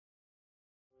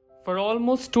For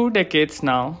almost 2 decades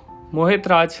now, Mohit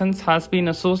Rajhans has been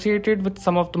associated with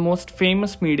some of the most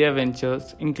famous media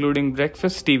ventures, including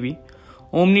Breakfast TV,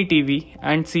 Omni TV,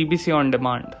 and CBC On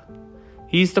Demand.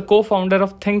 He is the co founder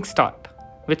of ThinkStart,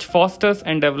 which fosters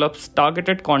and develops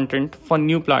targeted content for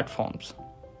new platforms.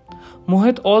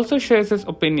 Mohit also shares his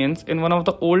opinions in one of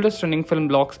the oldest running film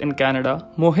blogs in Canada,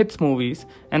 Mohit's Movies,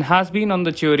 and has been on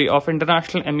the jury of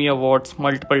International Emmy Awards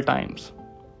multiple times.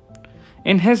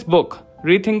 In his book,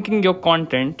 Rethinking Your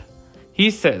Content, he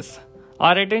says,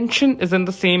 our attention isn't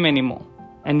the same anymore,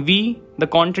 and we, the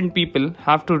content people,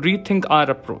 have to rethink our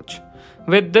approach.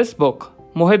 With this book,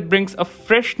 Mohit brings a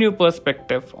fresh new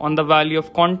perspective on the value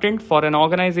of content for an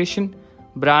organization,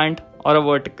 brand, or a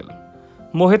vertical.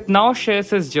 Mohit now shares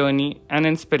his journey and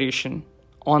inspiration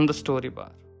on the story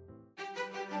bar.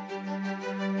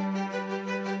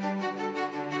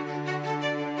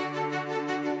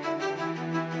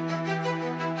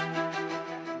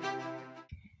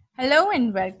 Hello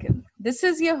and welcome. This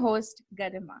is your host,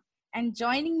 Garima, and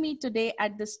joining me today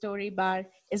at the Story Bar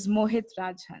is Mohit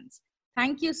Rajhans.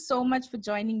 Thank you so much for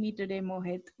joining me today,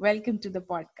 Mohit. Welcome to the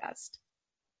podcast.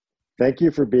 Thank you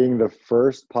for being the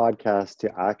first podcast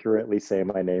to accurately say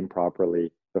my name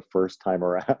properly the first time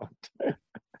around.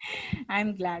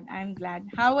 I'm glad.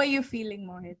 How are you feeling,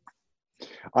 Mohit?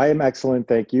 I am excellent.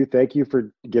 Thank you. Thank you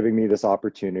for giving me this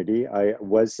opportunity. I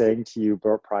was saying to you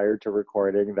prior to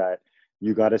recording that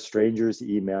you got a stranger's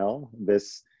email,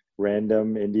 this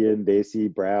random Indian,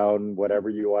 Desi, Brown,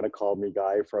 whatever you want to call me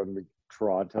guy from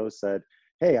Toronto said,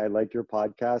 hey, I like your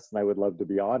podcast and I would love to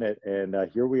be on it. And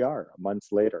here we are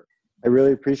months later. I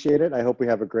really appreciate it. I hope we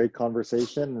have a great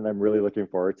conversation and I'm really looking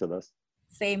forward to this.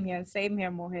 Same here,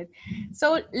 Mohit.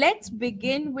 So let's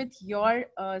begin with your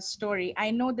story. I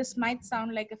know this might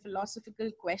sound like a philosophical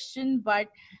question, but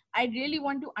I really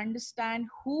want to understand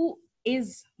who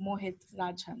is Mohit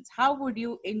Rajhans. How would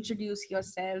you introduce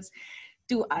yourselves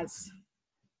to us?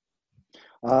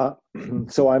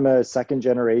 So I'm a second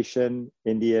generation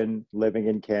Indian living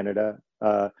in Canada.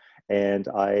 And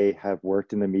I have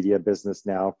worked in the media business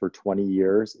now for 20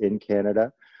 years in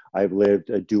Canada. I've lived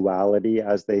a duality,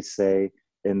 as they say,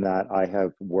 in that I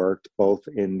have worked both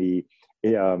in the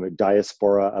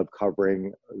diaspora of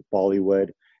covering Bollywood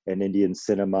and Indian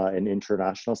cinema and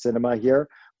international cinema here,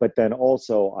 but then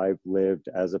also I've lived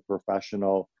as a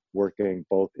professional working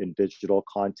both in digital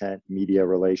content, media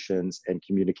relations, and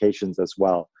communications as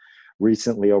well.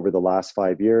 Recently, over the last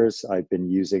 5 years, I've been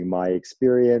using my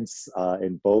experience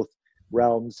in both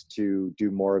realms to do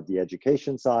more of the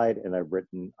education side, and I've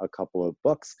written a couple of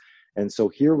books. And so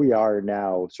here we are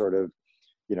now, sort of,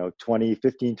 20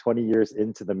 years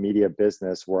into the media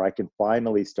business, where I can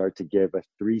finally start to give a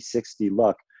 360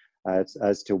 look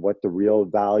as to what the real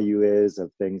value is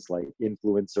of things like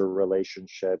influencer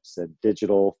relationships and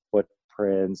digital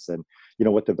footprints, and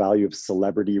what the value of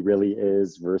celebrity really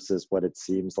is versus what it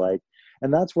seems like.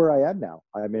 And that's where I am now.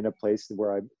 I'm in a place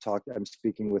where I'm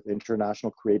speaking with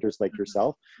international creators like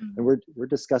yourself, and we're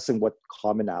discussing what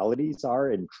commonalities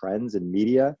are in trends in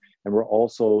media, and we're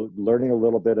also learning a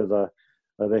little bit of the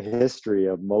history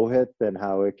of Mohit and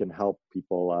how it can help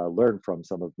people learn from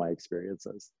some of my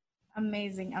experiences.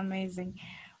 Amazing.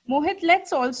 Mohit,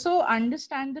 let's also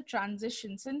understand the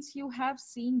transition. Since you have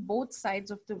seen both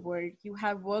sides of the world, you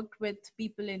have worked with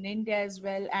people in India as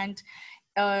well, and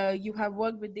you have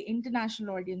worked with the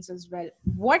international audience as well.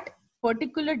 What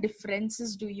particular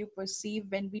differences do you perceive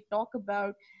when we talk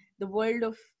about the world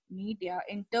of media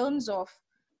in terms of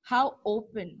how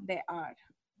open they are?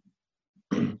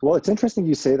 Well, it's interesting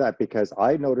you say that, because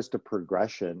I noticed a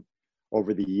progression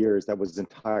over the years that was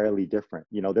entirely different.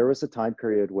 There was a time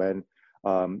period when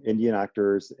Indian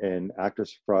actors and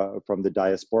actors from the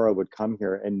diaspora would come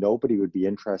here and nobody would be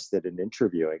interested in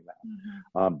interviewing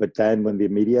them. But then when the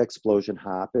media explosion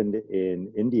happened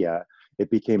in India, it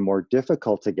became more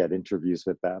difficult to get interviews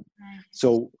with them.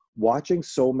 So watching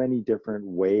so many different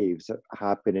waves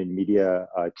happen in media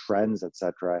trends,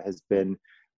 etc., has been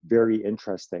very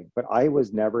interesting. But I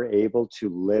was never able to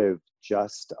live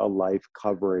just a life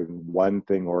covering one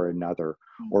thing or another,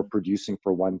 or producing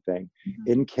for one thing.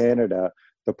 In Canada,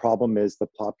 the problem is the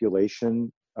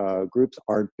population groups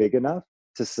aren't big enough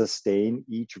to sustain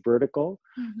each vertical.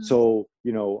 So,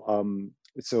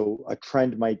 so a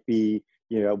trend might be,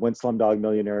 when Slumdog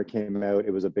Millionaire came out,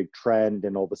 it was a big trend,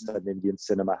 and all of a sudden Indian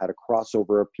cinema had a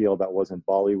crossover appeal that wasn't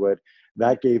Bollywood.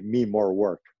 That gave me more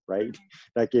work, right?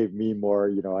 That gave me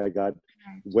more, I got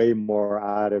way more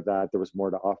out of that. There was more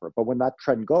to offer. But when that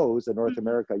trend goes in North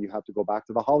America, you have to go back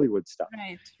to the Hollywood stuff,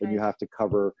 and you have to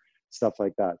cover stuff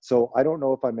like that. So I don't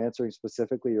know if I'm answering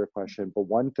specifically your question, but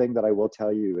one thing that I will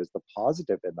tell you is the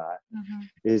positive in that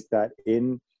is that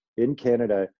in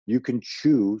Canada, you can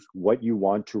choose what you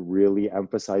want to really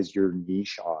emphasize your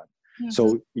niche on.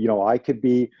 So, you know, I could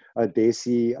be a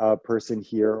Desi person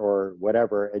here or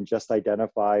whatever, and just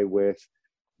identify with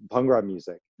Bhangra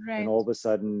music. And all of a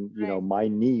sudden, you know, my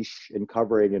niche in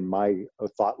covering and my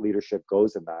thought leadership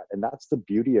goes in that. And that's the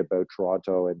beauty about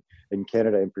Toronto and in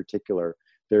Canada in particular.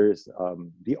 There's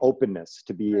the openness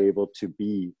to be able to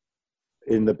be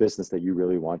in the business that you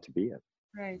really want to be in.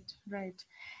 Right.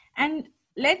 And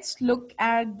let's look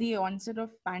at the onset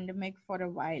of pandemic for a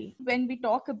while. When we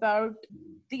talk about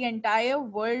the entire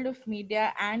world of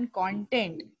media and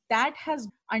content, that has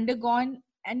undergone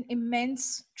an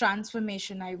immense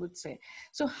transformation, I would say.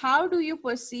 So how do you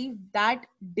perceive that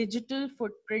digital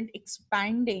footprint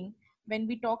expanding when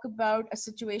we talk about a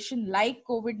situation like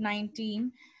COVID-19?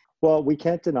 Well, we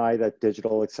can't deny that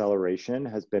digital acceleration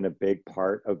has been a big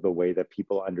part of the way that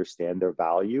people understand their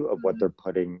value of what they're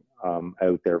putting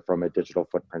out there from a digital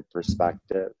footprint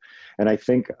perspective. And I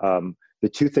think the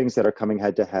two things that are coming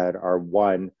head to head are,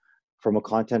 one, from a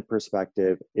content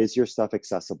perspective, is your stuff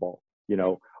accessible? You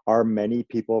know, are many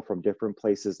people from different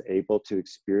places able to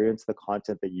experience the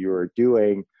content that you are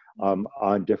doing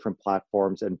on different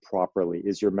platforms and properly?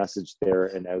 Is your message there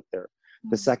and out there?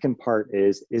 The second part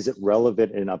is it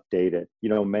relevant and updated? You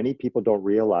know, many people don't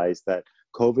realize that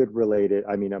post-COVID,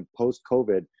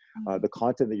 the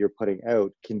content that you're putting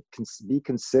out can be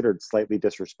considered slightly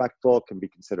disrespectful, can be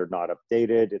considered not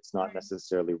updated, it's not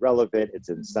necessarily relevant, it's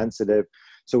insensitive.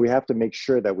 So we have to make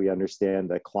sure that we understand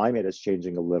that climate is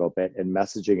changing a little bit and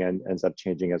messaging ends up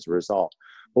changing as a result.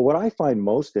 But what I find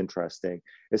most interesting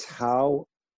is how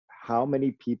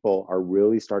many people are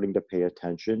really starting to pay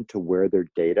attention to where their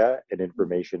data and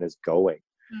information is going.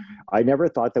 I never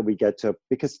thought that we get to,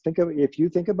 because if you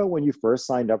think about when you first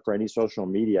signed up for any social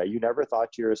media, you never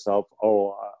thought to yourself,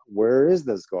 where is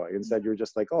this going? Instead, you're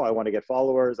just like, oh, I want to get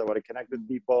followers, I want to connect with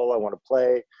people, I want to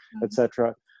play,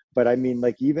 etc. But I mean,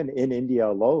 like even in India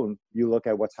alone, you look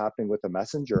at what's happening with the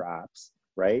messenger apps,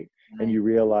 right? And you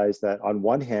realize that on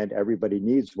one hand, everybody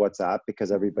needs WhatsApp because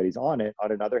everybody's on it.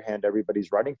 On another hand,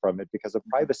 everybody's running from it because of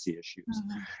privacy issues.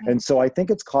 And so I think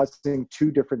it's causing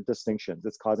two different distinctions.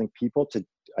 It's causing people to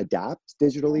adapt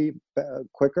digitally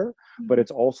quicker, but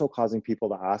it's also causing people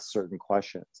to ask certain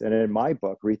questions. And in my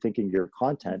book, Rethinking Your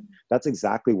Content, that's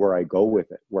exactly where I go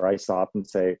with it, where I stop and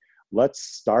say, let's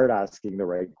start asking the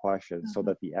right questions so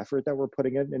that the effort that we're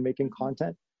putting in making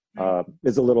content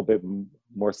is a little bit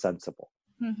more sensible.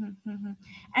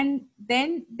 And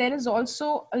then there is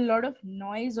also a lot of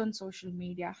noise on social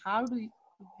media. How do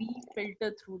we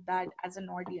filter through that as an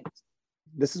audience?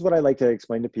 This is what I like to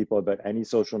explain to people about any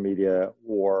social media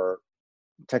or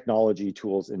technology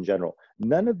tools in general.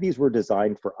 None of these were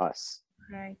designed for us.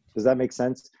 Right. Does that make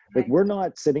sense? Like we're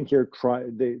not sitting here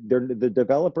trying, the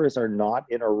developers are not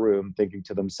in a room thinking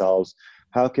to themselves,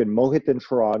 how can Mohit in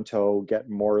Toronto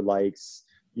get more likes?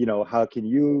 You know, how can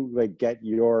you like get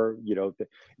your, you know,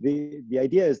 the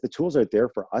idea is the tools are there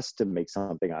for us to make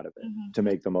something out of it, to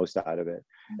make the most out of it.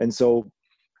 And so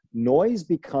noise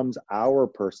becomes our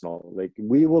personal, like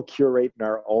we will curate in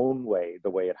our own way, the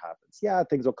way it happens. Yeah,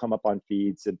 things will come up on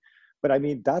feeds but I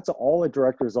mean, that's all a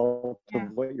direct result of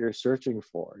what you're searching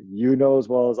for. You know as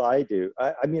well as I do.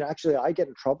 I mean, actually, I get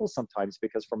in trouble sometimes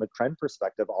because from a trend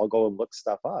perspective, I'll go and look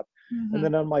stuff up. And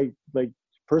then on my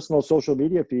personal social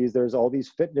media feeds, there's all these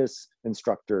fitness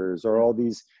instructors or all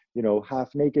these, you know,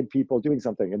 half naked people doing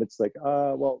something. And it's like,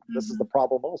 well, this is the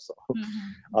problem also.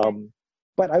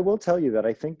 But I will tell you that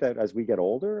I think that as we get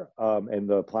older and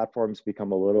the platforms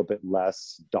become a little bit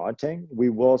less daunting, we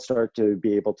will start to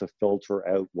be able to filter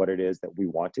out what it is that we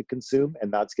want to consume.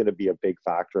 And that's going to be a big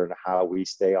factor in how we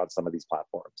stay on some of these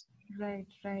platforms. Right.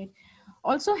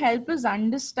 Also help us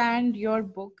understand your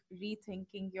book,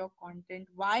 Rethinking Your Content.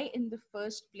 Why in the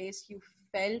first place you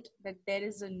felt that there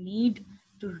is a need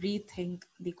to rethink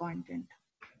the content?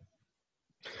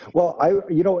 Well,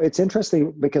 it's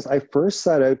interesting because I first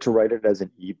set out to write it as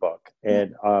an ebook.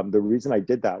 And the reason I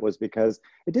did that was because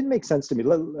it didn't make sense to me.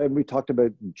 And we talked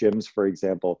about gyms, for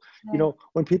example. You know,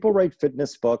 when people write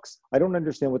fitness books, I don't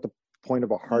understand what the point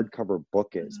of a hardcover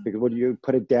book is, because when you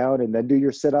put it down and then do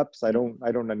your sit-ups, I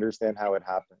don't understand how it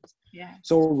happens.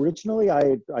 So originally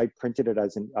I printed it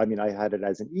I had it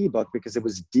as an ebook because it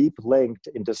was deep linked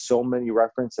into so many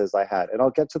references I had, and I'll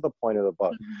get to the point of the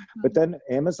book. But then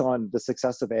Amazon, the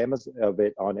success of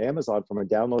it on Amazon from a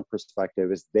download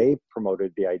perspective is they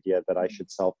promoted the idea that I should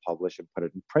self-publish and put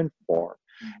it in print form.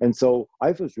 And so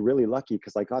I was really lucky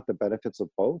because I got the benefits of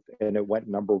both, and it went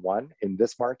 #1 in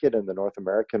this market, in the North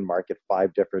American market, it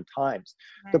 5 different times.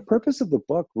 The Right. purpose of the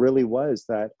book really was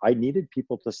that I needed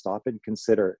people to stop and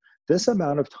consider this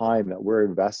amount of time that we're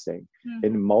investing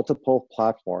in Mm-hmm. multiple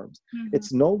platforms. Mm-hmm.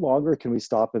 It's no longer can we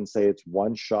stop and say it's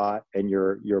one shot and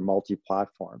you're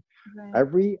multi-platform. Right.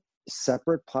 Every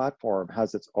separate platform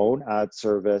has its own ad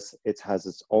service. It has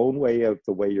its own way of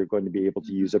the way you're going to be able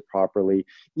to use it properly.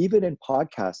 Even in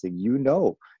podcasting, you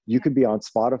Yeah. could be on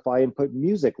Spotify and put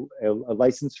music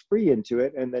license free into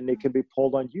it, and then it can be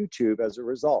pulled on YouTube as a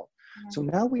result. So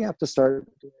Right. now we have to start,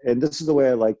 and this is the way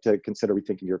I like to consider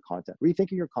rethinking your content.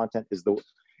 Rethinking your content is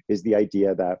the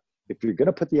idea that if you're going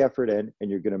to put the effort in and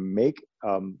you're going to make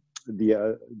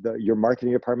your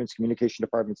marketing departments, communication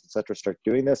departments, etc., start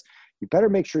doing this, you better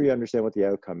make sure you understand what the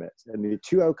outcome is. And the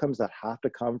two outcomes that have to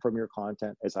come from your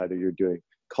content is either you're doing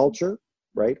culture,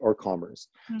 right, or commerce.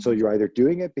 So Mm-hmm. you're either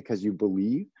doing it because you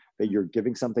believe that you're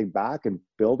giving something back and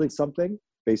building something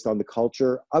based on the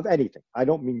culture of anything. I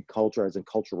don't mean culture as in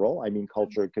cultural. I mean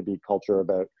culture. It could be culture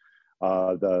about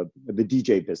the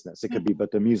DJ business. It could be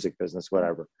about the music business,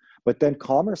 whatever. But then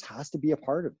commerce has to be a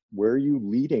part of it. Where are you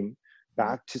leading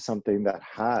back to something that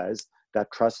has that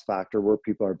trust factor where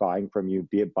people are buying from you,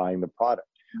 be it buying the product?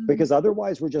 Because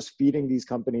otherwise we're just feeding these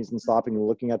companies and stopping and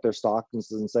looking at their stocks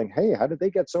and saying, hey, how did they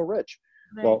get so rich?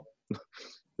 Right. Well,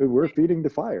 we're feeding the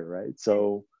fire, right?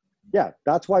 So yeah,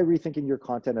 that's why rethinking your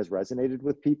content has resonated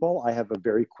with people. I have a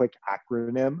very quick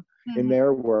acronym in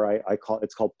there where I call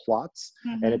it's called PLOTS,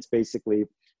 and it's basically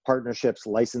partnerships,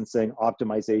 licensing,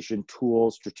 optimization,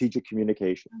 tools, strategic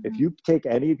communication. If you take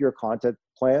any of your content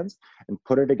plans and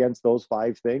put it against those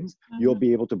 5 things, you'll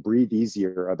be able to breathe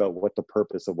easier about what the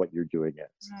purpose of what you're doing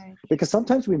is. Right. Because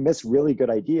sometimes we miss really good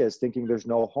ideas thinking there's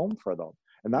no home for them.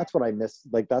 And that's what I miss.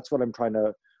 Like, that's what I'm trying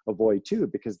to avoid too,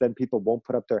 because then people won't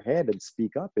put up their hand and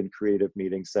speak up in creative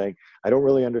meetings saying, I don't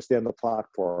really understand the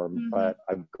platform, but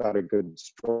I've got a good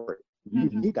story.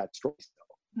 You need that story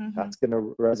still. That's going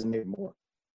to resonate more.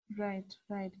 Right,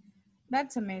 right.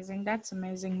 That's amazing. That's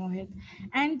amazing, Mohit.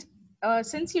 And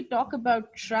since you talk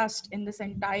about trust in this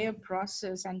entire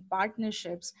process and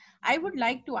partnerships, I would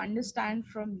like to understand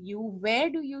from you, where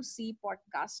do you see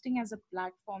podcasting as a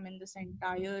platform in this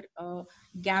entire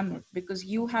gamut? Because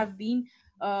you have been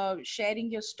sharing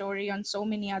your story on so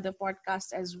many other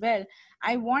podcasts as well.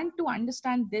 I want to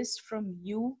understand this from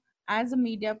you as a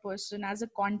media person, as a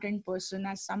content person,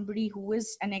 as somebody who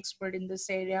is an expert in this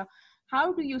area.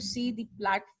 How do you see the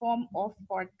platform of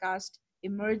podcast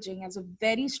emerging as a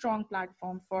very strong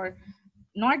platform for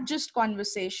not just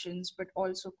conversations, but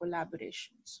also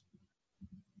collaborations?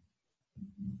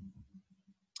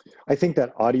 I think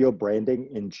that audio branding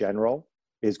in general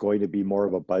is going to be more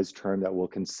of a buzz term that we'll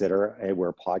consider, and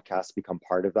where podcasts become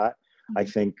part of that. I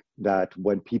think that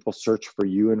when people search for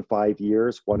you in 5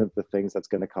 years, one of the things that's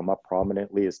going to come up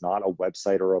prominently is not a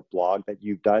website or a blog that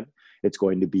you've done. It's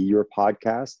going to be your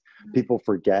podcast. People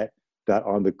forget that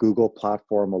on the Google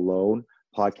platform alone,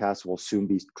 podcasts will soon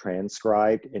be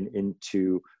transcribed and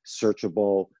into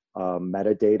searchable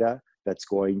metadata that's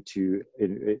going to,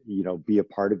 be a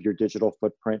part of your digital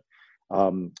footprint.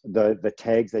 The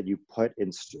tags that you put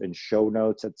in show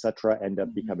notes, etc., end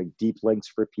up becoming deep links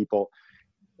for people.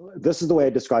 This is the way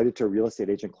I described it to a real estate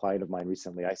agent client of mine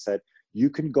recently. I said, you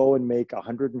can go and make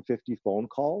 150 phone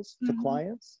calls to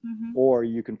clients, or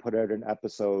you can put out an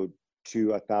episode to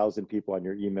 1,000 people on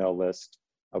your email list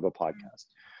of a podcast.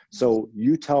 So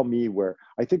you tell me where.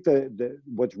 I think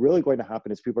what's really going to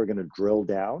happen is people are going to drill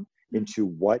down into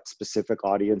what specific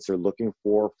audience they're looking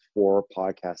for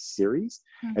podcast series,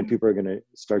 and people are going to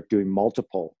start doing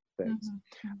multiple things.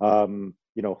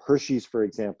 Hershey's, for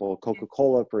example,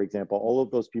 Coca-Cola, for example, all of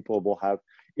those people will have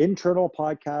internal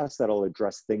podcasts that'll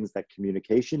address things that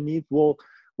communication needs will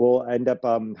end up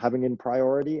having in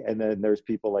priority. And then there's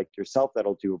people like yourself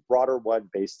that'll do a broader one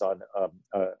based on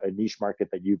a niche market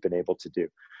that you've been able to do.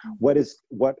 What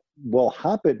will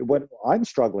happen, what I'm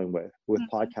struggling with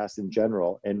podcasts in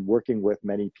general, and working with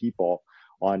many people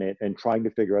on it and trying to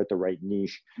figure out the right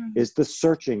niche, is the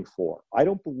searching for. I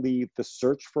don't believe the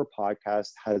search for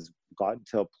podcasts has gotten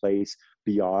to a place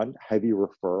beyond heavy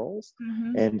referrals.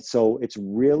 And so it's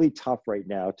really tough right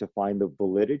now to find the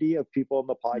validity of people in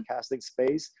the podcasting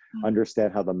space,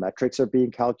 understand how the metrics are being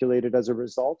calculated as a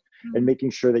result, and making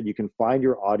sure that you can find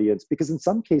your audience, because in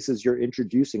some cases you're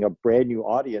introducing a brand new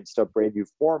audience to a brand new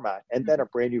format and then a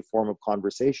brand new form of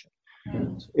conversation.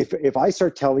 If I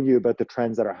start telling you about the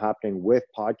trends that are happening with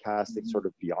podcasting sort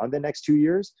of beyond the next 2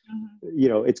 years,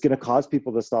 it's going to cause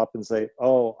people to stop and say,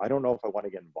 oh, I don't know if I want to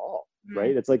get involved.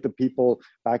 right? It's like the people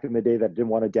back in the day that didn't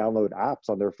want to download apps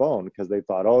on their phone because they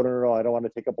thought, oh, no, I don't want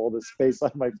to take up all this space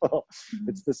on my phone.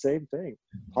 It's the same thing.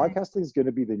 Podcasting is going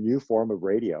to be the new form of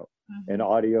radio, and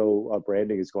audio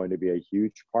branding is going to be a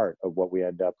huge part of what we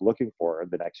end up looking for in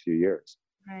the next few years.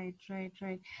 Right.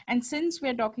 And since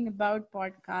we're talking about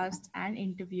podcasts and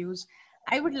interviews,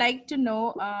 I would like to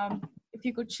know if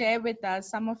you could share with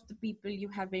us some of the people you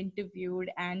have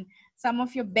interviewed and some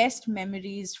of your best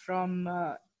memories from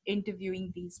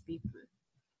interviewing these people.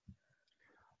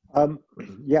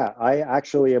 Yeah, I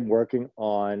actually am working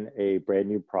on a brand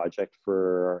new project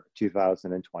for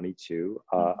 2022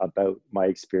 about my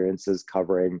experiences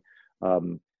covering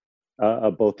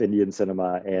both Indian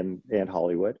cinema and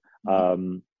Hollywood.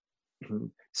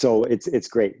 So it's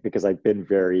great because I've been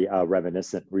very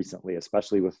reminiscent recently,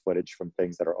 especially with footage from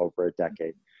things that are over a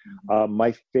decade.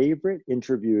 My favorite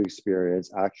interview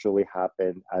experience actually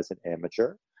happened as an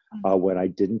amateur when I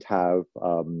didn't have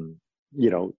I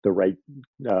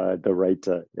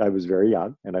was very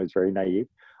young and I was very naive.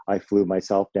 I flew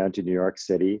myself down to New York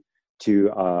City to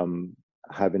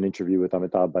have an interview with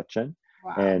Amitabh Bachchan.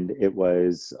 Wow. And it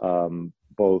was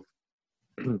both,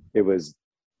 it was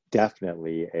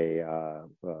definitely a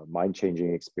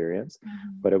mind-changing experience,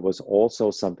 but it was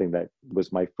also something that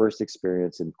was my first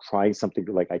experience in trying something.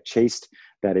 Like, I chased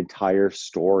that entire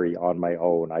story on my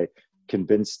own. I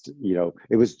convinced,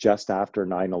 it was just after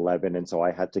 9/11, and so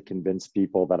I had to convince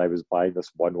people that I was buying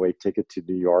this one-way ticket to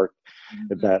New York,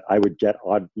 that I would get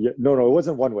on. No, it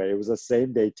wasn't one way. It was a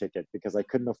same-day ticket because I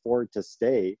couldn't afford to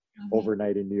stay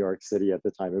overnight in New York City at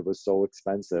the time. It was so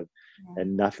expensive,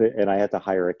 and nothing. And I had to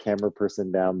hire a camera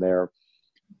person down there,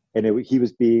 and he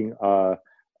was being.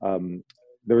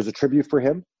 There was a tribute for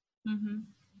him.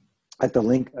 At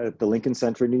the Lincoln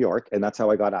Center in New York, and that's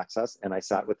how I got access. And I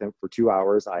sat with him for 2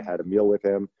 hours. I had a meal with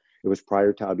him. It was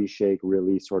prior to Abhishek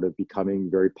really sort of becoming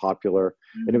very popular,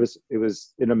 and it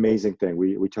was an amazing thing.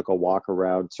 We took a walk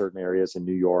around certain areas in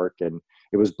New York, and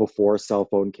it was before cell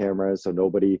phone cameras, so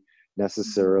nobody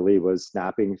necessarily was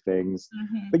snapping things.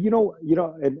 But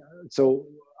and so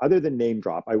other than name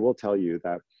drop, I will tell you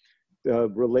that the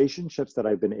relationships that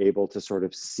I've been able to sort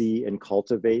of see and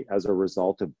cultivate as a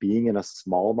result of being in a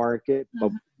small market,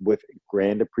 but with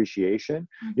grand appreciation.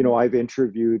 I've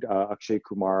interviewed Akshay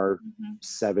Kumar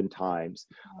 7 times.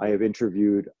 I have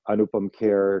interviewed Anupam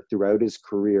Kher throughout his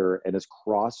career and his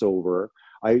crossover.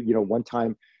 One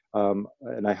time,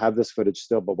 and I have this footage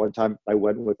still, but one time I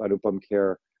went with Anupam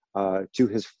Kher to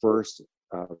his first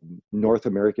North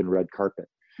American red carpet.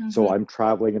 So I'm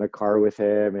traveling in a car with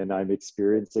him and I'm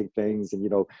experiencing things,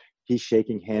 and, he's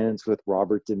shaking hands with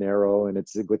Robert De Niro, and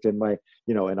it's within my,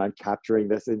 and I'm capturing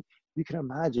this. And you can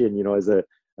imagine,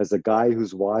 as a guy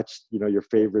who's watched, your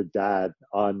favorite dad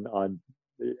on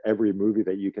every movie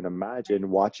that you can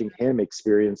imagine, watching him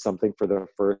experience something for the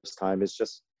first time is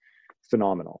just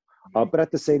phenomenal. But at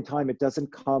the same time, it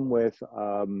doesn't come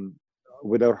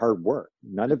without hard work.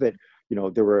 None of it,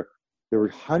 there were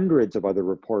hundreds of other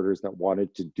reporters that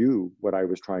wanted to do what I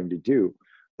was trying to do,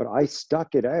 but I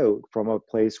stuck it out from a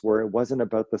place where it wasn't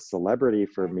about the celebrity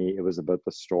for me. It was about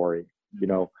the story.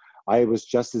 I was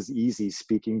just as easy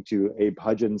speaking to a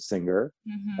bhajan singer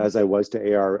as I was to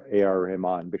A.R.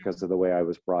 Rahman because of the way I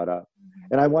was brought up.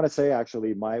 And I want to say,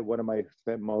 actually, one of my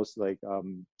most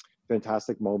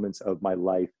fantastic moments of my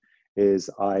life is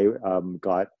I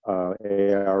got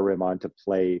A.R. Rahman to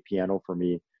play piano for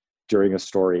me during a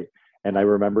story. And I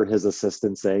remember his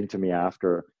assistant saying to me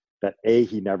after that, A,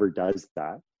 he never does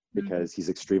that because he's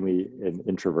extremely an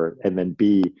introvert, and then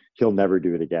B, he'll never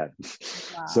do it again.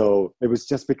 Wow. So it was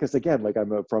just because, again, like,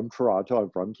 I'm from Toronto,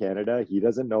 I'm from Canada. He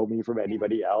doesn't know me from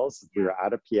anybody else. We were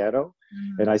at a piano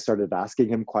and I started asking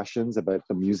him questions about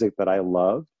the music that I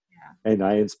love, and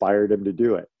I inspired him to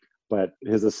do it. But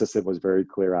his assistant was very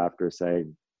clear after,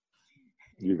 saying,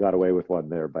 you got away with one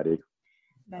there, buddy.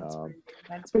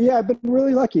 But yeah, I've been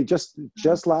really lucky. Just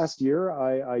last year,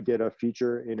 I did a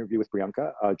feature interview with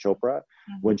Priyanka Chopra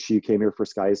when she came here for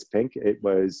Sky is Pink. It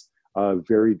was a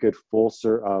very good full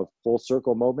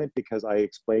circle moment because I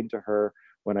explained to her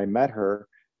when I met her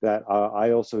that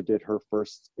I also did her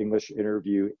first English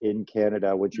interview in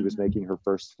Canada when she was making her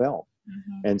first film.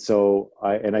 And so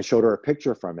I showed her a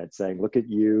picture from it saying, look at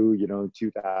you,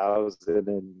 2000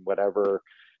 and whatever.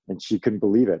 And she couldn't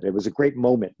believe it. It was a great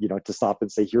moment, to stop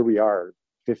and say, here we are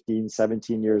 15,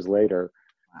 17 years later,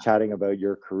 chatting about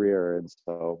your career. And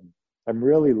so I'm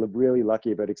really, really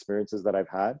lucky about experiences that I've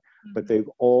had, but they've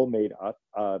all made up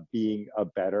being a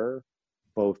better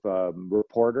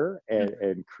reporter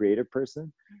and creative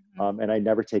person. And I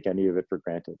never take any of it for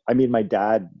granted. I mean, my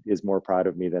dad is more proud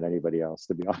of me than anybody else,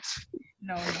 to be honest.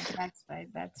 No, that's right.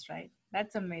 That's right.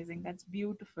 That's amazing. That's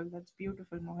beautiful. That's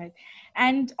beautiful, Mohit.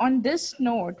 And on this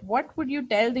note, what would you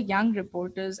tell the young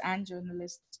reporters and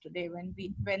journalists today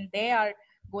when they are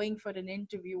going for an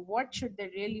interview? What should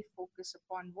they really focus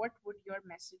upon? What would your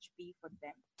message be for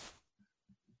them?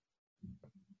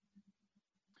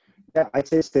 Yeah, I'd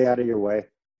say stay out of your way.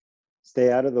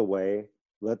 Stay out of the way.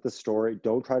 Let the story,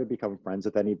 don't try to become friends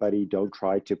with anybody. Don't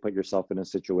try to put yourself in a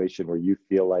situation where you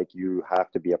feel like you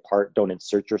have to be a part. Don't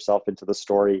insert yourself into the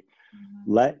story.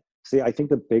 See, I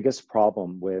think the biggest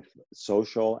problem with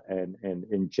social and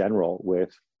in general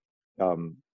with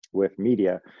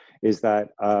media is that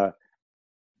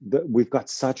we've got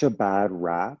such a bad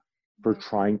rap for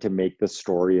trying to make the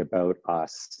story about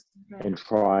us and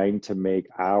trying to make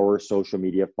our social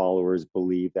media followers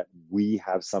believe that we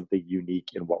have something unique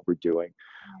in what we're doing.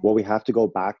 What we have to go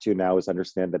back to now is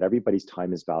understand that everybody's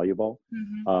time is valuable.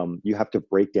 You have to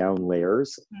break down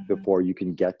layers before you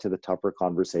can get to the tougher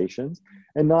conversations.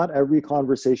 And not every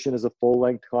conversation is a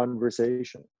full-length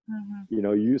conversation. You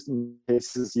know, in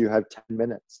cases you have 10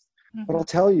 minutes. But I'll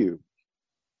tell you,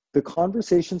 the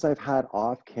conversations I've had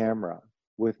off camera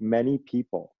with many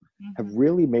people have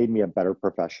really made me a better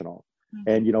professional.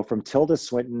 And, you know, from Tilda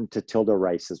Swinton to Tilda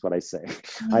Rice is what I say.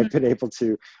 I've been able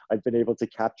to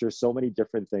capture so many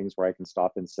different things where I can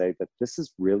stop and say that this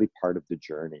is really part of the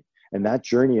journey. And that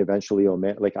journey eventually will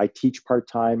like I teach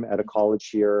part-time at a college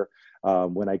here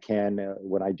when I can,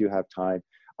 when I do have time.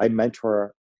 I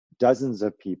mentor dozens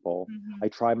of people. I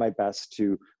try my best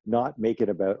to not make it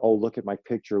about, oh, look at my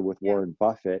picture with Warren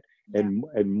Buffett, and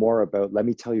more about, let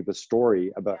me tell you the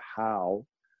story about how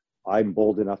I'm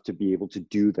bold enough to be able to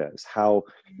do this. How,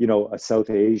 you know, a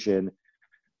South Asian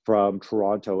from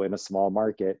Toronto in a small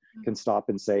market can stop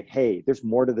and say, hey, there's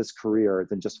more to this career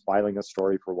than just filing a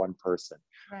story for one person.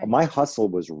 My hustle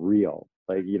was real.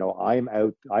 Like, you know,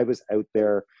 I was out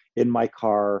there in my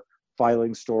car,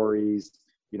 filing stories,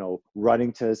 you know,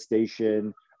 running to a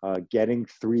station, getting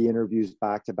 3 interviews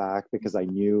back to back because I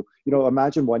knew, you know,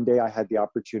 imagine one day I had the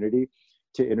opportunity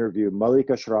to interview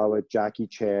Malika Shrawat, Jackie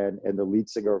Chan, and the lead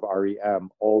singer of REM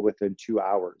all within 2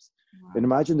 hours. And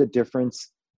imagine the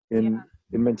difference in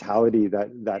mentality that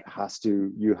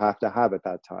you have to have at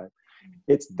that time.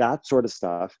 It's that sort of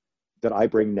stuff that I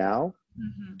bring now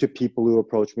to people who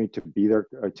approach me to be there,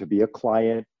 or to be a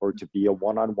client, or to be a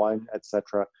one-on-one,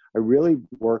 etc. I really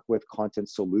work with content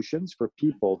solutions for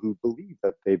people who believe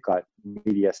that they've got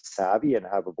media savvy and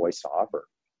have a voice to offer.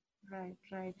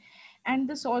 Right. And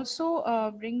this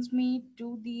also brings me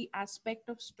to the aspect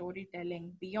of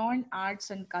storytelling. Beyond arts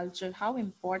and culture, how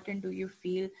important do you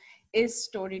feel is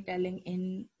storytelling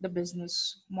in the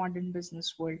modern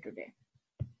business world today?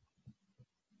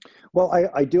 Well,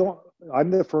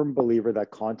 I'm the firm believer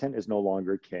that content is no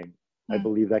longer king. I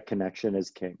believe that connection is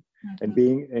king.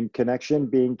 And connection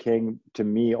being king to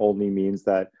me only means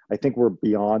that I think we're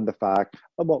beyond the fact,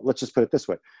 well, let's just put it this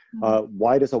way.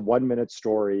 Why does a 1-minute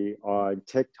story on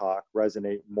TikTok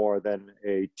resonate more than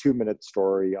a 2-minute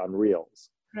story on Reels?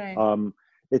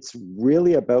 It's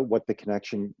really about what the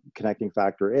connecting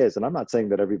factor is. And I'm not saying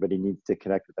that everybody needs to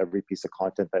connect with every piece of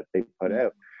content that they put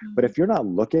out. But if you're not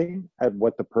looking at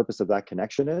what the purpose of that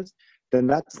connection is, then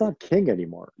that's not king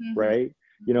anymore, right?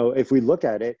 You know, if we look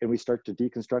at it and we start to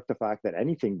deconstruct the fact that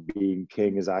anything being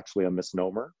king is actually a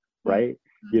misnomer, right?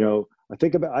 You know,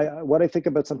 what I think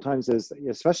about sometimes is,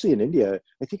 especially in India,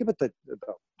 I think about the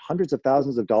hundreds of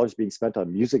thousands of dollars being spent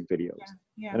on music videos.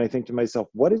 And I think to myself,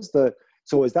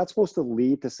 so is that supposed to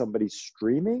lead to somebody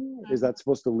streaming? Is that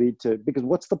supposed to lead to, because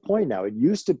what's the point now? It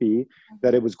used to be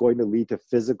that it was going to lead to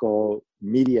physical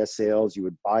media sales. You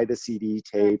would buy the CD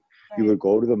tape, you would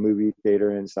go to the movie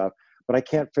theater and stuff. But I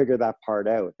can't figure that part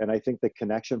out. And I think the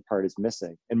connection part is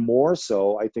missing. And more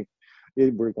so, I think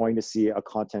we're going to see a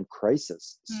content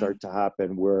crisis start to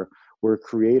happen where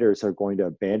creators are going to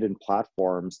abandon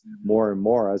platforms more and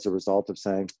more as a result of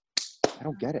saying, I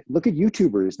don't get it. Look at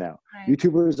YouTubers now.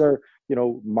 YouTubers are, you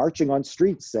know, marching on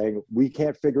streets saying, we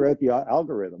can't figure out the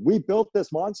algorithm. We built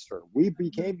this monster. We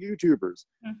became YouTubers.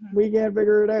 We can't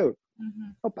figure it out.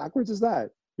 How backwards is that?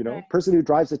 You know, person who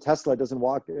drives a Tesla doesn't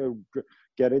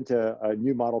get into a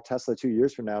new model Tesla 2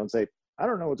 years from now and say, I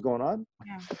don't know what's going on.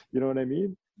 You know what I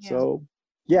mean? So,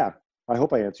 yeah, I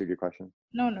hope I answered your question.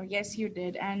 No, yes, you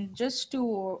did. And just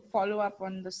to follow up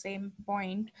on the same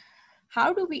point,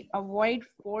 how do we avoid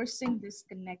forcing this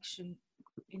connection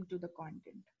into the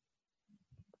content?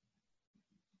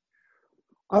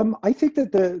 I think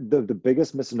that the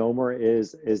biggest misnomer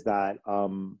is that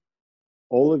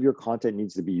all of your content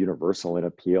needs to be universal and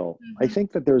appeal. I Mm-hmm.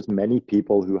 think that there's many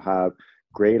people who have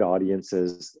great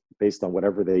audiences based on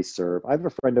whatever they serve. I have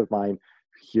a friend of mine.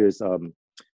 Here's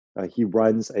he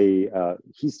runs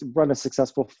he's run a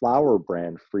successful flower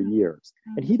brand for years,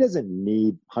 and Mm-hmm. he doesn't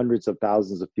need hundreds of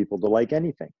thousands of people to like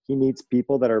anything. He needs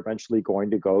people that are eventually going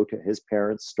to go to his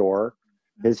parents' store,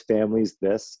 his family's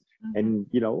this, Mm-hmm.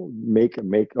 and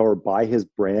make or buy his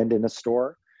brand in a store.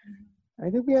 I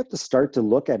think we have to start to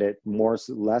look at it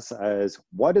less as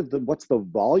what's the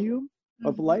volume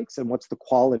of Mm-hmm. likes and what's the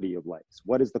quality of likes.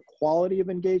 What is the quality of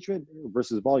engagement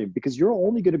versus volume? Because you're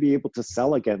only going to be able to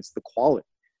sell against the quality.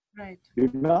 Right.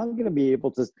 You're not going to be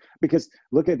able to, because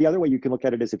look at the other way you can look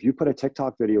at it is if you put a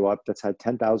TikTok video up that's had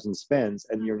 10,000 spins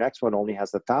and your next one only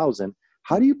has 1,000,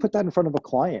 how do you put that in front of a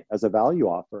client as a value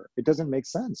offer? It doesn't make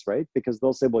sense, right? Because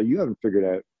they'll say, well, you haven't figured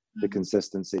out the Mm-hmm.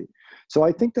 consistency. So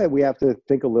I think that we have to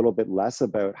think a little bit less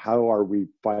about how are we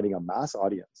finding a mass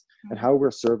audience and how we're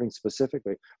serving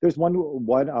specifically. There's one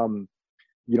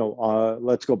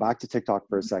let's go back to TikTok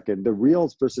for a second. The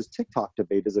Reels versus TikTok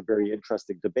debate is a very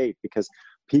interesting debate because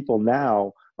people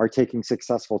now are taking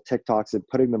successful TikToks and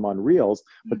putting them on Reels,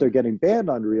 but they're getting banned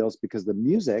on Reels because the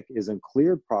music isn't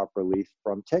cleared properly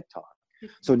from TikTok.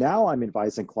 So now I'm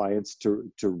advising clients to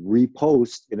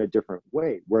repost in a different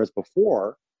way. Whereas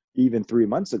before, even 3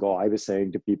 months ago, I was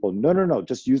saying to people, no,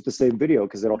 just use the same video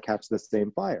because it'll catch the same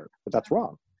fire. But that's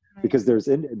wrong because there's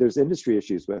industry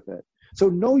issues with it. So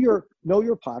know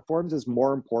your platforms is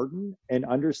more important, and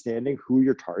understanding who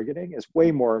you're targeting is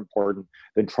way more important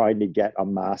than trying to get a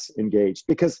mass engaged,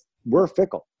 because we're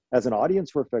fickle. As an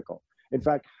audience, we're fickle. In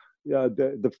fact,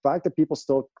 the fact that people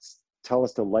still tell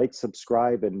us to like,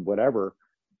 subscribe, and whatever,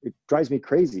 it drives me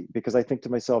crazy, because I think to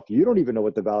myself, you don't even know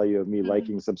what the value of me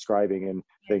liking, subscribing, and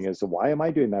thing is. So why am I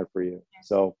doing that for you?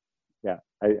 So yeah,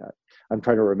 I'm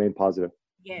trying to remain positive.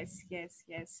 Yes, yes,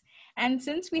 yes. And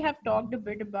since we have talked a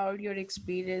bit about your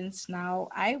experience now,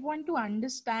 I want to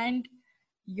understand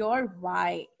your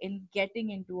why in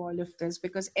getting into all of this,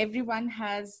 because everyone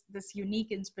has this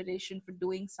unique inspiration for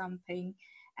doing something.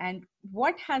 And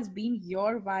what has been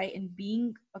your why in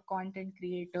being a content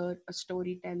creator, a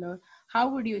storyteller? How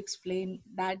would you explain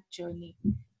that journey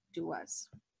to us?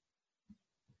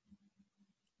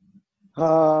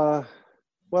 Uh,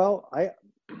 well,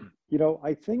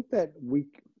 I think that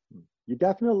you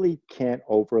definitely can't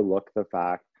overlook the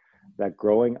fact that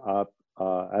growing up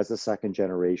as a second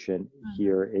generation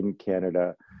here in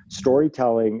Canada,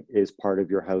 storytelling is part of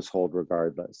your household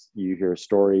regardless. You hear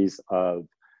stories of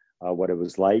what it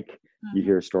was like. You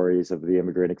hear stories of the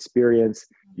immigrant experience.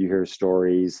 You hear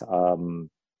stories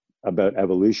about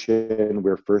evolution.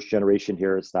 We're first generation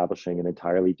here, establishing an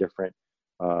entirely different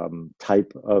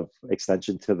type of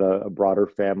extension to the broader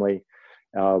family.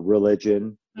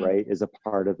 Religion, right, is a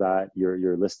part of that.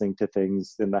 You're listening to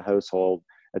things in the household,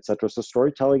 etc. So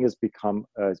storytelling has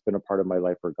been a part of my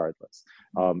life regardless,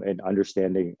 and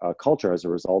understanding culture as a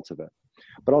result of it.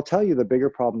 But I'll tell you, the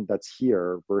bigger problem that's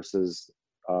here versus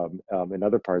in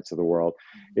other parts of the world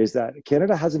is that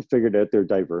Canada hasn't figured out their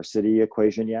diversity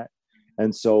equation yet.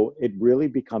 And so it really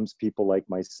becomes people like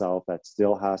myself that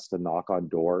still has to knock on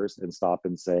doors and stop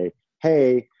and say,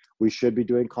 hey, we should be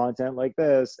doing content like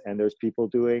this. And there's people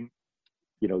doing,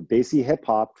 Desi hip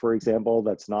hop, for example,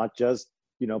 that's not just,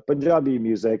 Punjabi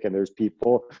music. And there's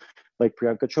people like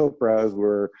Priyanka Chopra who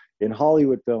are in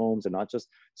Hollywood films, and not just.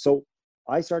 So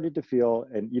I started to feel,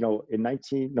 and,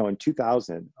 in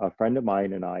 2000, a friend of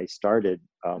mine and I started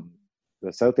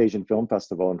the South Asian Film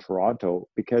Festival in Toronto,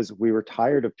 because we were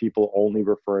tired of people only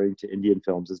referring to Indian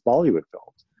films as Bollywood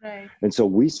films. Right. And so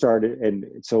we started, and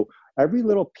so every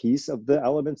little piece of the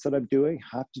elements that I'm doing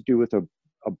have to do with a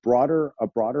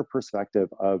broader perspective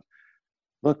of,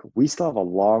 look, we still have a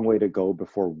long way to go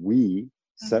before we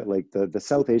set, like the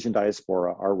South Asian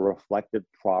diaspora are reflected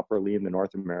properly in the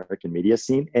North American media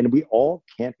scene, and we all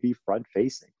can't be front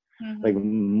facing. Like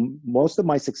most of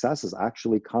my successes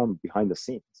actually come behind the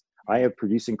scenes. I have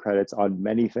producing credits on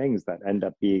many things that end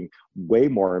up being way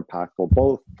more impactful,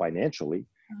 both financially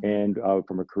and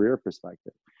from a career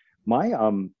perspective.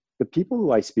 The people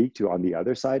who I speak to on the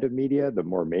other side of media, the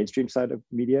more mainstream side of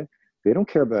media, they don't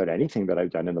care about anything that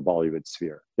I've done in the Bollywood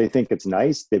sphere. They think it's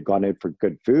nice. They've gone in for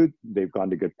good food. They've gone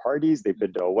to good parties. They've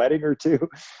been to a wedding or two,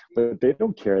 but they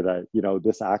don't care that,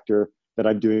 this actor that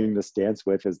I'm doing this dance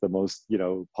with is the most,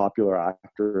 popular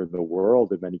actor in the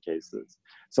world in many cases.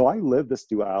 So I live this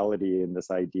duality and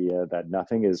this idea that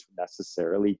nothing is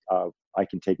necessarily, I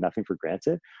can take nothing for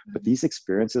granted, but these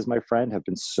experiences, my friend, have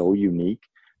been so unique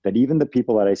that even the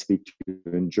people that I speak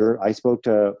to I spoke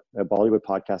to a Bollywood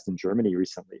podcast in Germany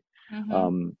recently,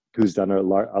 who's done a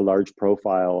large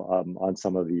profile on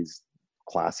some of these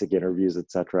classic interviews,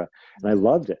 etc. And I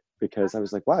loved it because I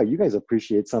was like, wow, you guys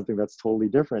appreciate something that's totally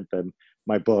different than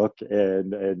my book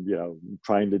and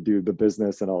trying to do the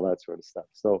business and all that sort of stuff.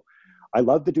 So I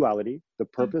love the duality. The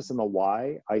purpose and the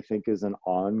why, I think, is an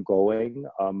ongoing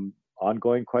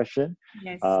question.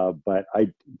 Yes. But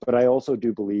I also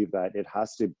do believe that it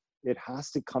has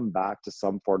to come back to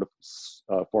some form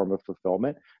of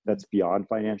fulfillment that's beyond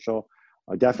financial.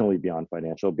 Definitely beyond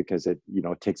financial, because it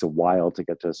takes a while to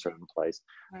get to a certain place,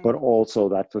 but also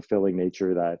that fulfilling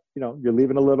nature that you're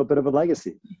leaving a little bit of a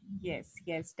legacy. Yes,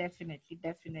 definitely.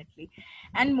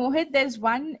 And Mohit, there's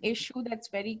one issue that's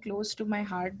very close to my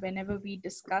heart whenever we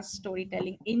discuss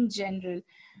storytelling in general,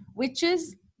 which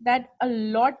is that a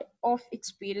lot of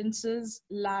experiences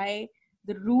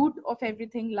the root of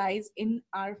everything lies in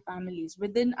our families,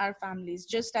 within our families,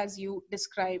 just as you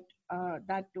described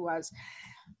that to us.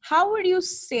 How would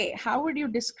you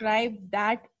describe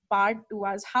that part to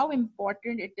us, how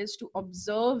important it is to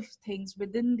observe things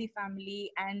within the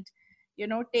family, and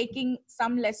taking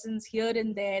some lessons here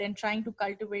and there and trying to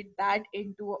cultivate that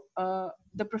into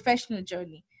the professional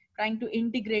journey, trying to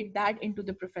integrate that into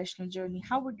the professional journey?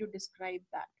 How would you describe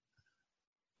that?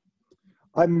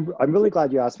 I'm really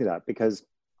glad you asked me that, because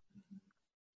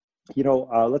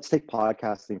let's take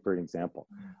podcasting for an example.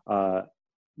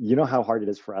 You know how hard it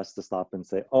is for us to stop and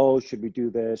say, oh, should we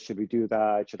do this? Should we do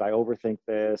that? Should I overthink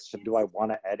this? Do I want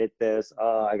to edit this?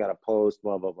 I got to post,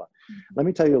 blah, blah, blah. Let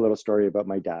me tell you a little story about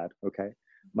my dad, okay?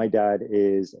 My dad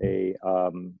is a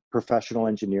professional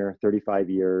engineer, 35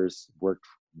 years, worked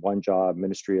one job,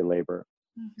 Ministry of Labor,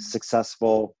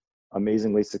 successful,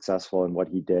 amazingly successful in what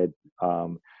he did.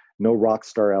 No rock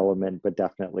star element, but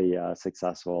definitely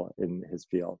successful in his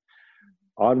field.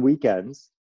 On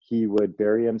weekends, he would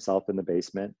bury himself in the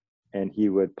basement and he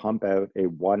would pump out a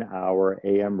 1-hour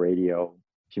AM radio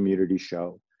community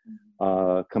show,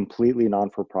 completely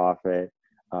non-for-profit,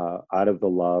 out of the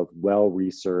love,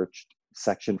 well-researched,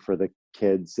 section for the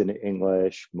kids in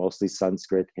English, mostly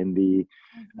Sanskrit, Hindi,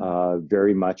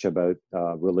 very much about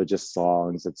religious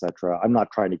songs, etc. I'm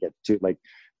not trying to get too,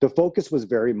 the focus was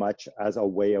very much as a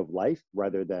way of life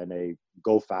rather than a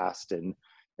go fast and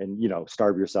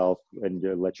starve yourself and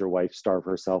let your wife starve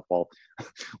herself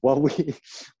while we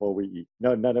eat.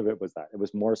 No, none of it was that. It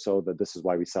was more so that this is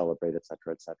why we celebrate, et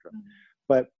cetera, et cetera.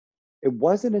 But it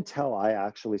wasn't until I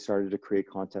actually started to create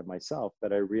content myself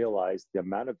that I realized the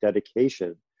amount of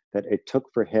dedication that it took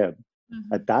for him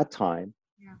at that time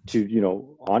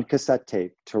to, on cassette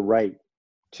tape, to write,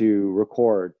 to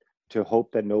record, to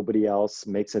hope that nobody else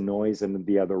makes a noise in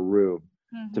the other room,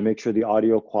 to make sure the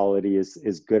audio quality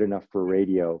is good enough for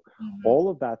radio. All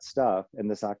of that stuff and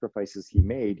the sacrifices he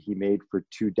made for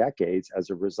 2 decades as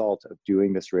a result of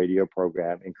doing this radio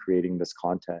program and creating this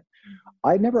content.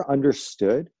 I never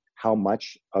understood how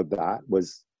much of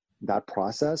that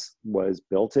process was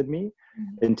built in me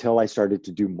until I started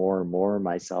to do more and more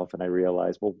myself. And I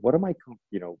realized, well, what am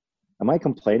I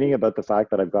complaining about the fact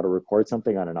that I've got to record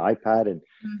something on an iPad and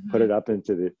put it up and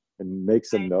make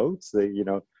some notes?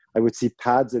 I would see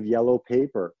pads of yellow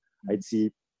paper. I'd see,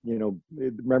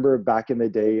 remember back in the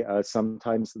day,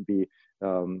 sometimes the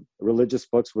religious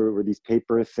books were these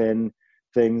paper thin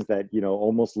things that,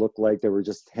 almost looked like they were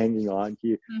just hanging on.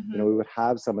 We would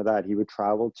have some of that. He would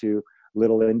travel to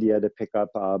Little India to pick up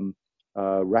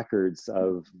records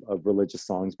of religious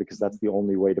songs, because that's the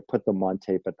only way to put them on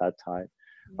tape at that time.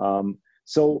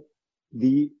 So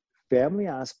the family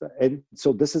aspect, and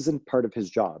so this isn't part of his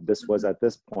job. This was at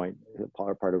this point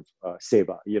part of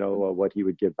seva, what he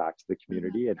would give back to the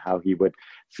community and how he would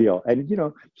feel. And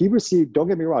he received, don't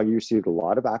get me wrong, he received a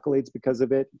lot of accolades because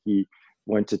of it. He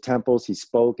went to temples, he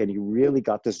spoke, and he really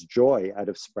got this joy out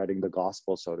of spreading the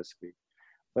gospel, so to speak.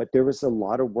 But there was a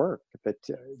lot of work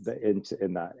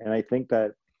in that. And I think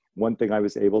that one thing I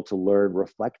was able to learn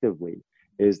reflectively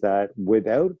is that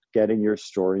without getting your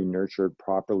story nurtured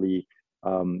properly,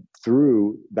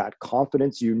 through that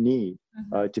confidence you need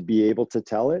to be able to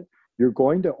tell it, you're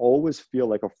going to always feel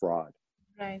like a fraud.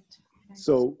 Right.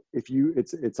 So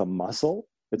it's a muscle.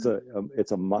 It's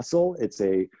a muscle. It's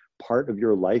a part of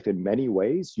your life in many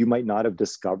ways. You might not have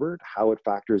discovered how it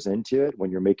factors into it when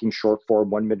you're making short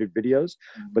form 1-minute videos,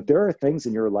 but there are things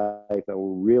in your life that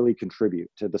will really contribute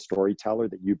to the storyteller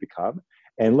that you become.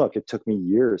 And look, it took me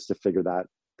years to figure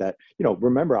that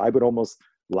remember, I would almost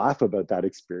laugh about that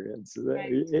experience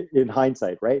in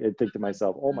hindsight, right? And think to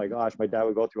myself, oh my gosh, my dad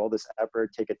would go through all this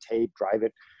effort, take a tape, drive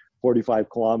it 45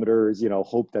 kilometers,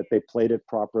 hope that they played it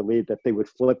properly, that they would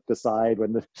flip the side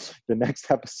when the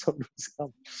next episode was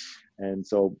coming. And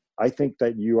so I think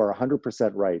that you are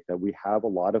 100% right, that we have a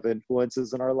lot of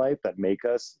influences in our life that make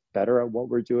us better at what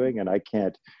we're doing. And I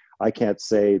can't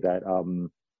say that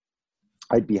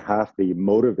I'd be half the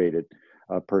motivated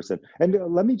person. And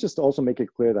let me just also make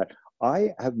it clear that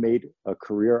I have made a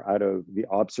career out of the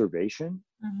observation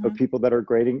of people that are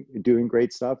doing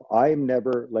great stuff. I've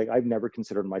never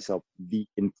considered myself the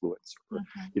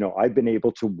influencer. I've been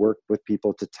able to work with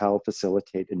people to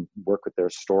facilitate, and work with their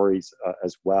stories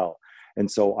as well. And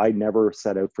so I never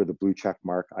set out for the blue check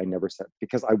mark.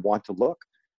 Because I want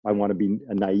to be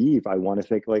naive. I want to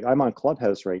think, like, I'm on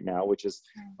Clubhouse right now, which is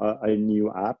a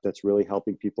new app that's really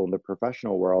helping people in the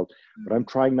professional world, but I'm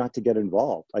trying not to get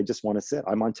involved. I just want to sit.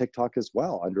 I'm on TikTok as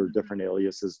well under different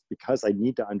aliases, because I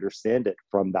need to understand it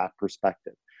from that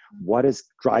perspective. What is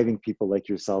driving people like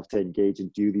yourself to engage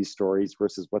and do these stories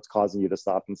versus what's causing you to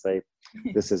stop and say,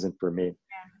 this isn't for me?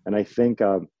 And I think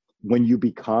when you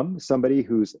become somebody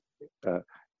who's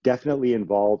definitely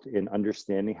involved in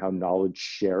understanding how knowledge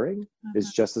sharing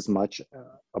is just as much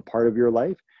a part of your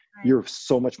life, you're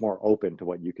so much more open to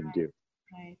what you can do.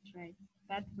 Right.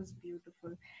 That was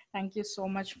beautiful. Thank you so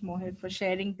much, Mohit, for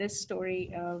sharing this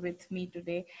story with me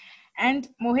today. And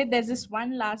Mohit, there's this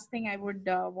one last thing I would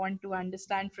want to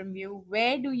understand from you.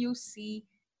 Where do you see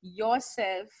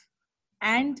yourself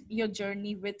and your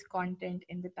journey with content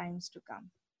in the times to come?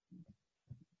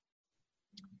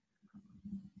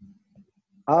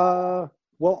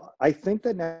 Well, I think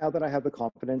that now that I have the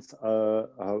confidence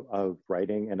of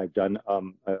writing, and I've done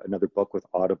another book with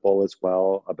Audible as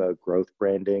well about growth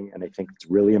branding, and I think it's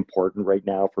really important right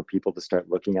now for people to start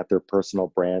looking at their personal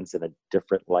brands in a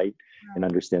different light and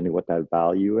understanding what that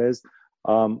value is.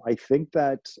 I think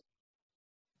that,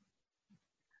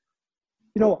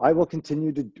 I will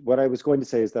continue to, what I was going to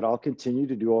say is that I'll continue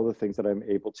to do all the things that I'm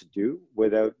able to do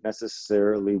without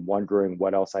necessarily wondering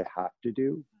what else I have to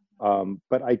do.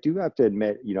 But I do have to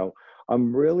admit,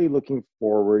 I'm really looking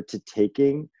forward to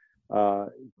taking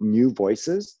new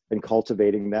voices and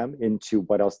cultivating them into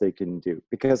what else they can do.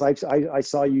 Because I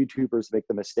saw YouTubers make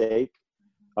the mistake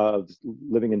of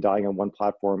living and dying on one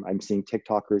platform. I'm seeing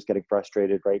TikTokers getting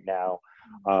frustrated right now.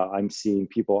 I'm seeing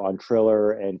people on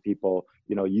Triller and people,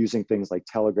 using things like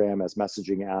Telegram as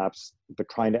messaging apps, but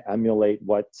trying to emulate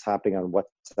what's happening on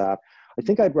WhatsApp. I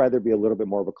think I'd rather be a little bit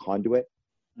more of a conduit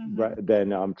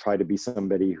than try to be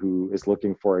somebody who is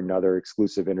looking for another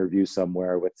exclusive interview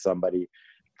somewhere with somebody.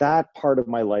 That part of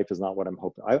my life is not what I'm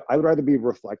hoping. I would rather be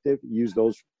reflective, use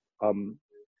those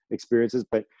experiences,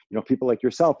 but people like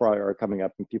yourself are coming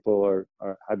up, and people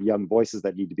have young voices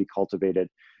that need to be cultivated.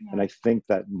 And I think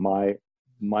that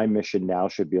my mission now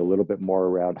should be a little bit more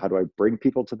around how do I bring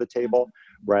people to the table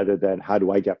rather than how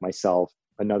do I get myself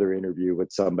another interview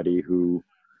with somebody who,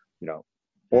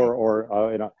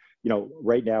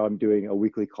 right now I'm doing a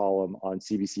weekly column on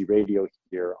CBC Radio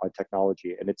here on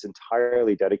technology, and it's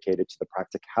entirely dedicated to the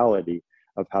practicality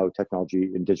of how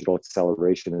technology and digital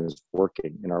acceleration is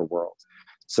working in our world.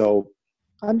 So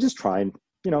I'm just trying,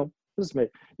 you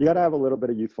got to have a little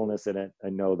bit of youthfulness in it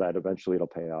and know that eventually it'll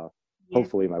pay off. Yeah.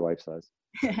 Hopefully, my wife says.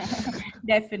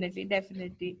 Definitely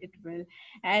it will.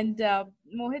 And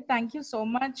Mohit, thank you so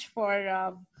much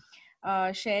for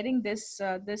sharing this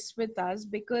with us,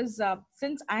 because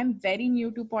since I'm very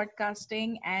new to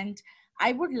podcasting, and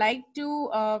I would like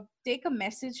to take a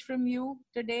message from you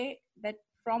today, that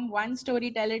from one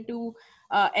storyteller to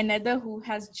another who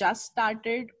has just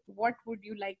started, what would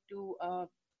you like to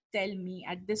tell me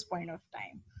at this point of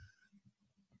time?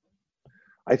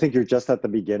 I think you're just at the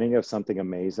beginning of something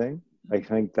amazing. I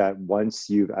think that once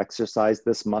you've exercised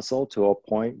this muscle to a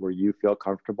point where you feel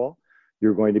comfortable,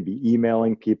 you're going to be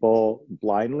emailing people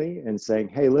blindly and saying,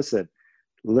 hey, listen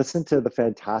to the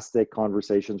fantastic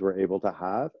conversations we're able to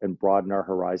have, and broaden our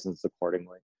horizons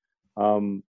accordingly.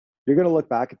 You're going to look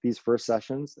back at these first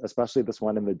sessions, especially this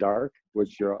one in the dark,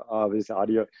 which you're obviously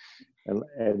audio,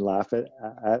 and laugh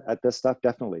at this stuff,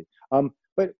 definitely.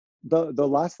 But the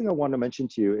last thing I want to mention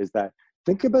to you is that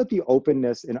think about the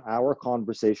openness in our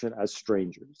conversation as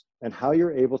strangers and how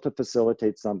you're able to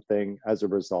facilitate something as a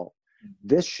result.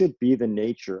 This should be the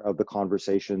nature of the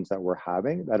conversations that we're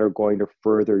having that are going to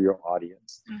further your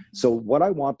audience. So what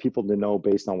I want people to know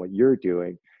based on what you're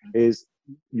doing is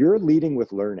you're leading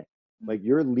with learning. Like,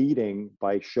 you're leading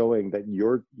by showing that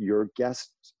your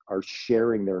guests are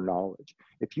sharing their knowledge.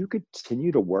 If you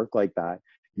continue to work like that,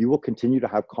 you will continue to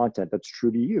have content that's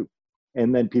true to you.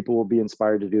 And then people will be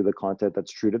inspired to do the content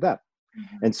that's true to them.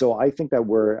 And so I think that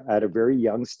we're at a very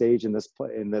young stage in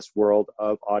this world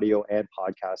of audio and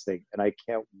podcasting. And I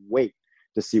can't wait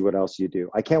to see what else you do.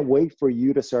 I can't wait for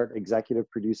you to start executive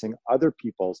producing other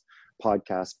people's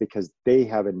podcasts because they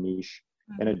have a niche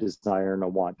and a desire and a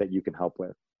want that you can help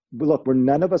with. But look,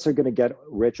 none of us are going to get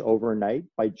rich overnight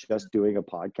by just doing a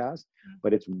podcast,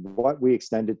 but it's what we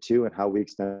extend it to and how we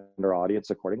extend our audience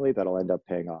accordingly that'll end up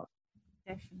paying off.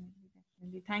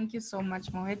 Definitely. Thank you so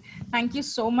much, Mohit. Thank you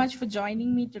so much for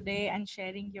joining me today and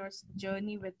sharing your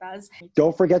journey with us.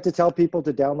 Don't forget to tell people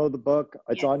to download the book.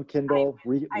 It's Yes, on Kindle,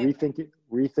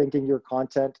 rethinking your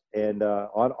content, and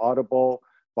on Audible,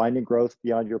 Finding Growth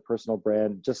Beyond Your Personal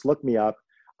Brand. Just look me up.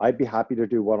 I'd be happy to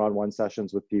do one-on-one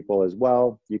sessions with people as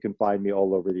well. You can find me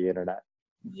all over the internet.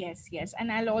 Yes.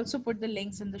 And I'll also put the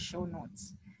links in the show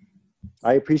notes.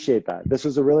 I appreciate that. This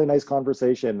was a really nice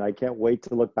conversation. I can't wait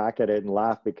to look back at it and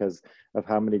laugh because of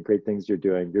how many great things you're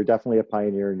doing. You're definitely a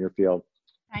pioneer in your field.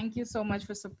 Thank you so much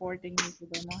for supporting me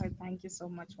today, Mohit. Thank you so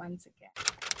much once again.